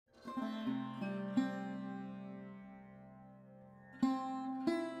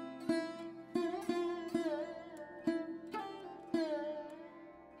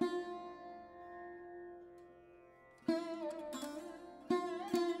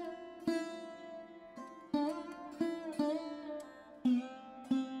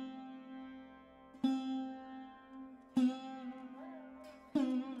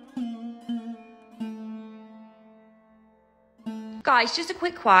guys, just a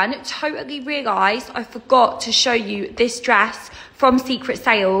quick one. Totally realised I forgot to show you this dress from Secret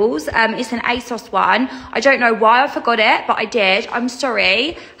Sales. It's an ASOS one. I don't know why I forgot it, but I did. I'm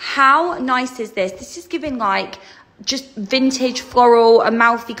sorry. How nice is this? This is giving like just vintage floral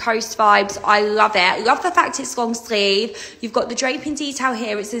Amalfi Coast vibes. I love it. Love the fact it's long sleeve. You've got the draping detail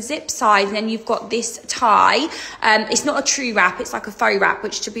here. It's a zip side, and then you've got this tie. It's not a true wrap. It's like a faux wrap,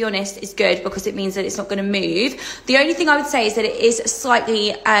 which to be honest is good because it means that it's not going to move. The only thing I would say is that it is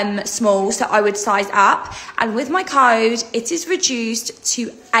slightly small, so I would size up. And with my code, it is reduced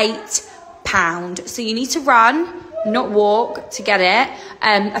to £8. So you need to run, not walk, to get it.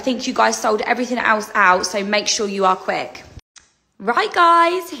 I think you guys sold everything else out, so make sure you are quick. Right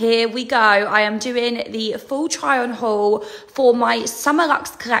guys, here we go. I am doing the full try on haul for my Summer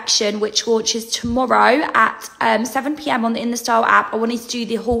Luxe collection, which launches tomorrow at 7 PM on the In The Style app. I wanted to do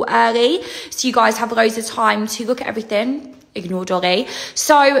the haul early so you guys have loads of time to look at everything. Ignore Dolly.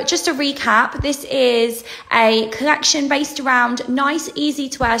 So just a recap, this is a collection based around nice, easy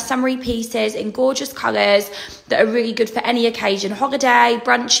to wear summery pieces in gorgeous colours that are really good for any occasion: holiday,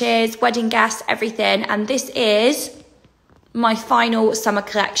 brunches, wedding guests, everything. And this is my final summer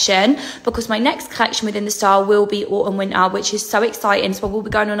collection, because my next collection within the style will be autumn winter, which is so exciting. So we'll be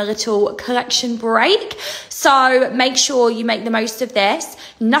going on a little collection break, so make sure you make the most of this.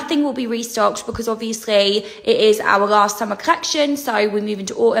 Nothing will be restocked because obviously it is our last summer collection, so we move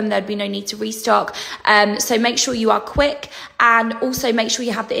into autumn, there'd be no need to restock. So make sure you are quick, and also make sure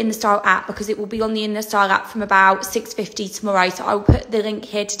you have the In The Style app, because it will be on the In The Style app from about 6:50 tomorrow. So I'll put the link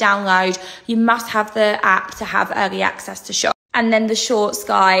here to download. You must have the app to have early access to shop. And then the shorts,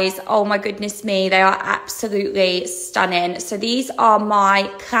 guys, oh my goodness me, they are absolutely stunning. So these are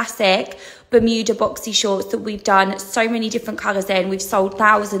my classic Bermuda boxy shorts that we've done so many different colours in. We've sold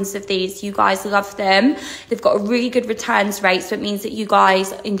thousands of these. You guys love them. They've got a really good returns rate, so it means that you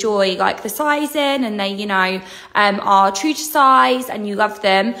guys enjoy like the sizing, and they, you know, are true to size, and you love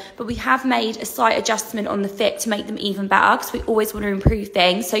them. But we have made a slight adjustment on the fit to make them even better, because we always want to improve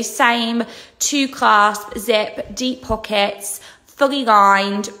things. So same 2-clasp, zip, deep pockets, fully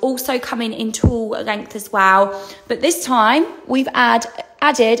lined, also coming in tall length as well. But this time we've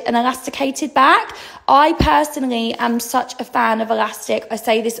added an elasticated back. I personally am such a fan of elastic. I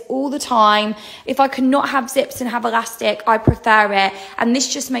say this all the time. If I could not have zips and have elastic, I prefer it. And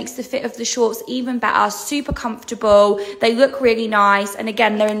this just makes the fit of the shorts even better. Super comfortable. They look really nice. And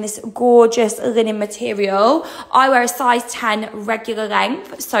again, they're in this gorgeous linen material. I wear a size 10 regular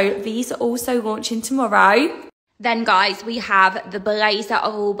length, so these are also launching tomorrow. Then guys, we have the blazer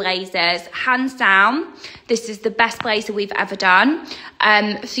of all blazers. Hands down, this is the best blazer we've ever done.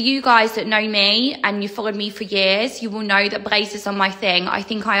 For you guys that know me and you followed me for years, you will know that blazers are my thing. I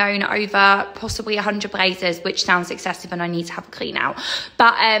think I own over possibly 100 blazers, which sounds excessive and I need to have a clean out.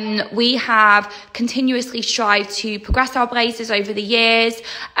 But we have continuously strived to progress our blazers over the years.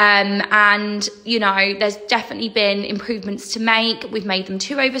 And, you know, there's definitely been improvements to make. We've made them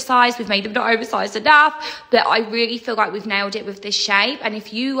too oversized. We've made them not oversized enough. But I really feel like we've nailed it with this shape. And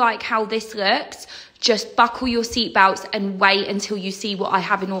if you like how this looks, just buckle your seatbelts and wait until you see what I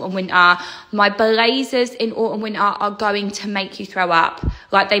have in autumn winter. My blazers in autumn winter are going to make you throw up.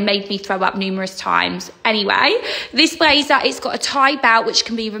 Like, they made me throw up numerous times. Anyway, this blazer, it's got a tie belt which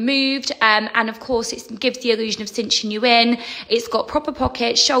can be removed, and of course it gives the illusion of cinching you in. It's got proper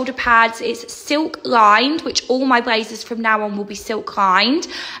pockets, shoulder pads. It's silk lined, which all my blazers from now on will be silk lined.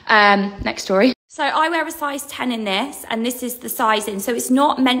 Next story. So I wear a size 10 in this, and this is the sizing. So it's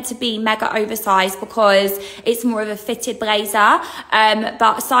not meant to be mega oversized because it's more of a fitted blazer.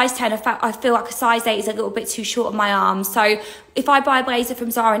 But size 10, I feel like a size 8 is a little bit too short on my arms. So if I buy a blazer from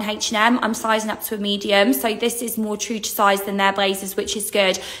Zara and H&M, I'm sizing up to a medium. So this is more true to size than their blazers, which is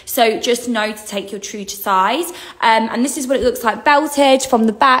good. So just know to take your true to size. And this is what it looks like belted from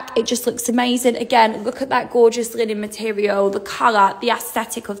the back. It just looks amazing. Again, look at that gorgeous linen material, the colour, the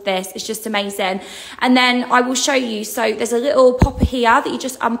aesthetic of this is just amazing. And then I will show you. So there's a little popper here that you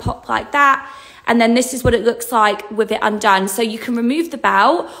just unpop like that. And then this is what it looks like with it undone. So you can remove the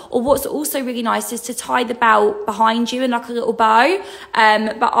belt, or what's also really nice is to tie the belt behind you in like a little bow.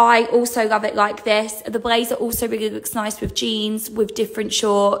 But I also love it like this. The blazer also really looks nice with jeans, with different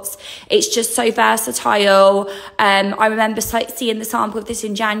shorts. It's just so versatile. I remember seeing the sample of this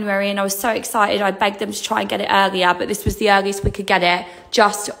in January and I was so excited. I begged them to try and get it earlier, but this was the earliest we could get it.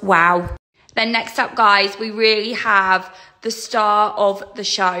 Just wow. Then next up, guys, we really have the star of the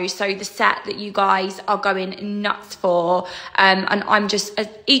show, so the set that you guys are going nuts for, and I'm just as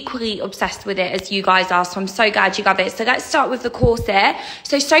equally obsessed with it as you guys are, so I'm so glad you love it. So let's start with the corset.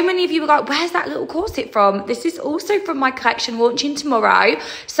 So many of you were like, where's that little corset from? This is also from my collection launching tomorrow.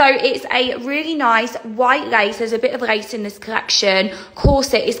 So it's a really nice white lace, there's a bit of lace in this collection,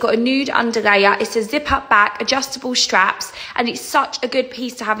 corset. It's got a nude underlayer, it's a zip up back, adjustable straps, and it's such a good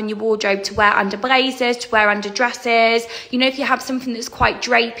piece to have in your wardrobe to wear under blazers, to wear under dresses. You know, if you have something that's quite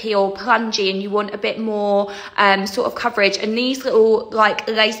drapey or plungy and you want a bit more sort of coverage, and these little like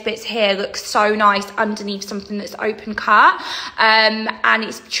lace bits here look so nice underneath something that's open cut, and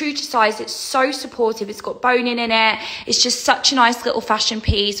it's true to size. It's so supportive, it's got boning in it. It's just such a nice little fashion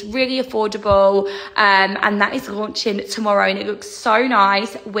piece, really affordable, and that is launching tomorrow, and it looks so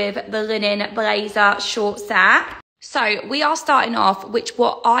nice with the linen blazer short set. So we are starting off with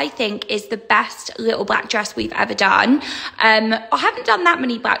what I think is the best little black dress we've ever done. I haven't done that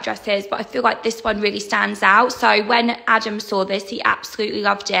many black dresses, but I feel like this one really stands out. So when Adam saw this, he absolutely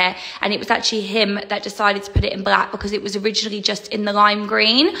loved it. And it was actually him that decided to put it in black because it was originally just in the lime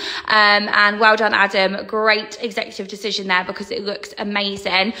green. And well done, Adam. Great executive decision there because it looks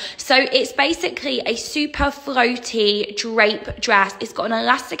amazing. So it's basically a super floaty drape dress. It's got an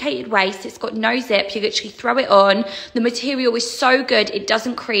elasticated waist. It's got no zip. You literally throw it on. The material is so good, it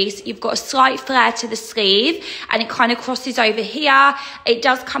doesn't crease. You've got a slight flare to the sleeve and it kind of crosses over here. It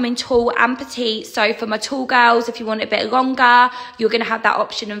does come in tall and petite. So for my tall girls, if you want it a bit longer, you're going to have that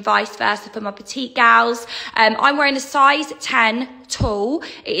option, and vice versa for my petite gals. I'm wearing a size 10 tall.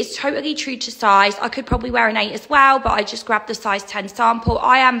 It is totally true to size. I could probably wear an 8 as well, but I just grabbed the size 10 sample.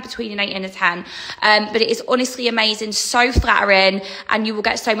 I am between an 8 and a 10, but it is honestly amazing, so flattering, and you will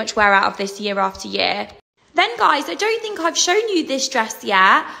get so much wear out of this year after year. Then guys, I don't think I've shown you this dress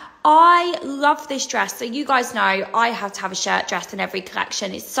yet. I love this dress. So you guys know I have to have a shirt dress in every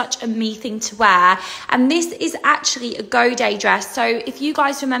collection. It's such a me thing to wear. And this is actually a go day dress. So if you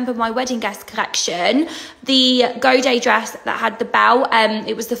guys remember my wedding guest collection, the go day dress that had the bell,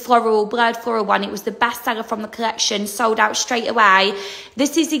 it was the blurred floral one. It was the best seller from the collection, sold out straight away.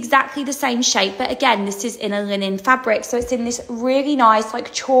 This is exactly the same shape, but again, this is in a linen fabric. So it's in this really nice,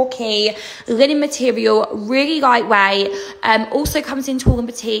 like chalky linen material, really lightweight. Also comes in tall and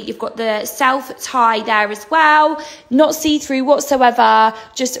petite. You've got the self tie there as well, not see-through whatsoever,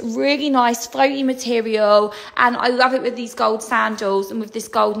 just really nice floaty material. And I love it with these gold sandals and with this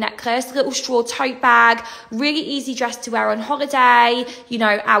gold necklace, little straw tote bag, really easy dress to wear on holiday, you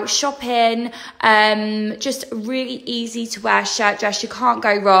know, out shopping, just really easy to wear shirt dress. You can't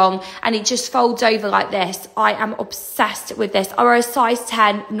go wrong, and it just folds over like this. I am obsessed with this. I wear a size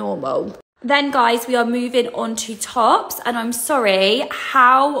 10 normal. Then guys, we are moving on to tops, and I'm sorry,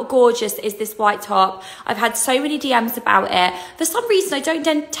 how gorgeous is this white top? I've had so many DMs about it. For some reason, I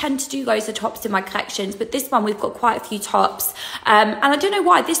don't tend to do loads of tops in my collections, but this one, we've got quite a few tops. And I don't know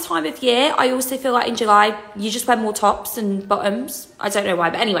why, this time of year, I also feel like in July, you just wear more tops and bottoms. I don't know why,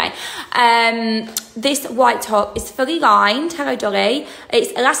 but anyway. This white top is fully lined. Hello, Dolly.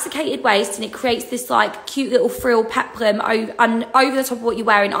 It's elasticated waist, and it creates this like cute little frill peplum over the top of what you're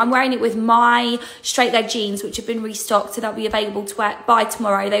wearing. I'm wearing it with my straight leg jeans, which have been restocked, so they'll be available to buy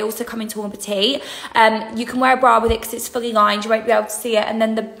tomorrow. They also come in tall and petite. You can wear a bra with it because it's fully lined. You won't be able to see it. And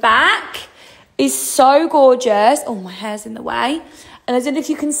then the back is so gorgeous. Oh, my hair's in the way. And I don't know if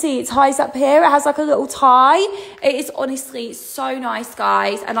you can see, it ties up here. It has like a little tie. It is honestly so nice,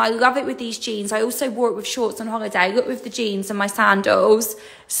 guys. And I love it with these jeans. I also wore it with shorts on holiday. Look, with the jeans and my sandals.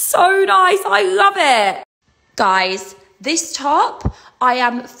 So nice. I love it. Guys, this top, I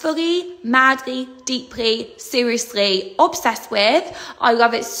am fully, madly, deeply, seriously obsessed with. I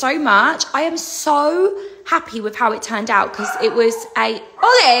love it so much. I am so happy with how it turned out because it was a...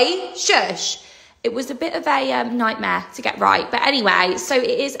 Ollie, shush. It was a bit of a nightmare to get right. But anyway, so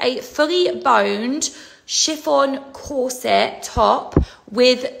it is a fully boned chiffon corset top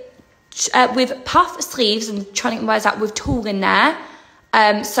with puff sleeves. I'm trying to get my words out, with tulle in there.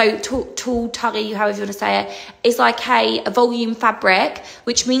 So tulle, tully, however you want to say it, is like a volume fabric,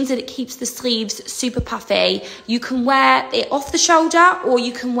 which means that it keeps the sleeves super puffy. You can wear it off the shoulder or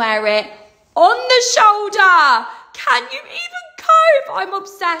you can wear it on the shoulder. Can you even cope? I'm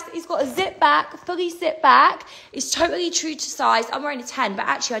obsessed. It's got a zip back, fully zip back. It's totally true to size. I'm wearing a 10, but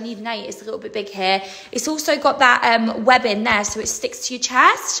actually I need an 8. It's a little bit big here. It's also got that webbing there, so it sticks to your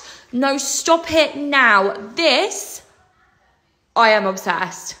chest. No, stop it now. This, I am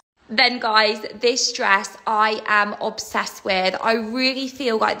obsessed. Then guys, this dress I am obsessed with. I really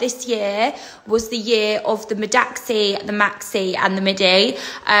feel like this year was the year of the Midaxi, the maxi and the midi.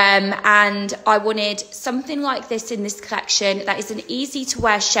 And I wanted something like this in this collection that is an easy to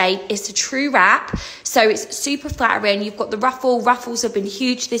wear shape. It's a true wrap, so it's super flattering. You've got the ruffles have been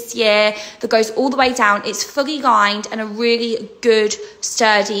huge this year, that goes all the way down. It's fully lined and a really good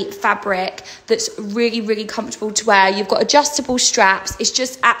sturdy fabric that's really, really comfortable to wear. You've got adjustable straps. It's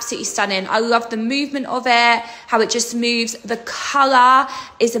just absolutely stunning. I love the movement of it, how it just moves. The colour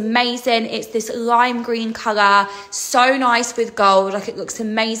is amazing. It's this lime green colour, so nice with gold. Like, it looks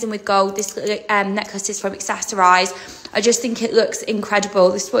amazing with gold. This necklace is from Accessorize. I just think it looks incredible.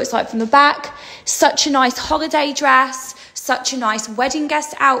 This is what it's like from the back. Such a nice holiday dress, such a nice wedding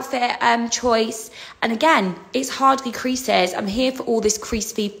guest outfit choice. And again, it's hardly creases. I'm here for all this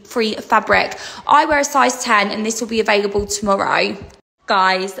crease-free fabric. I wear a size 10 and this will be available tomorrow.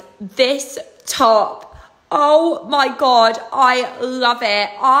 Guys, this top, oh my God, I love it.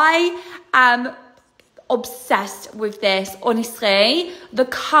 I am obsessed with this, honestly. The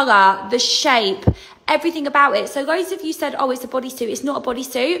colour, the shape, everything about it. So loads of you said, oh, it's a bodysuit. It's not a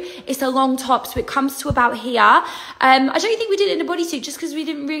bodysuit. It's a long top, so it comes to about here. I don't think we did it in a bodysuit just because we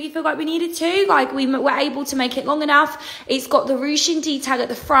didn't really feel like we needed to. Like, we were able to make it long enough. It's got the ruching detail at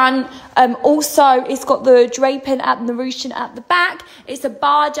the front. Also, it's got the draping and the ruching at the back. It's a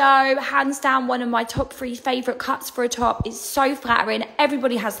bardo, hands down one of my top 3 favourite cuts for a top. It's so flattering.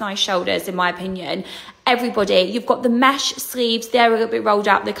 Everybody has nice shoulders, in my opinion. Everybody. You've got the mesh sleeves. They're a little bit rolled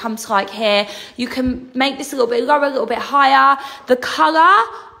up. They come to like here. You can make this a little bit lower, a little bit higher. The colour,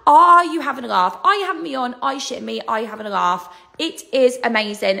 are you having a laugh? Are you having me on? Are you shitting me? Are you having a laugh? It is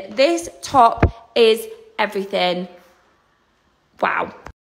amazing. This top is everything. Wow.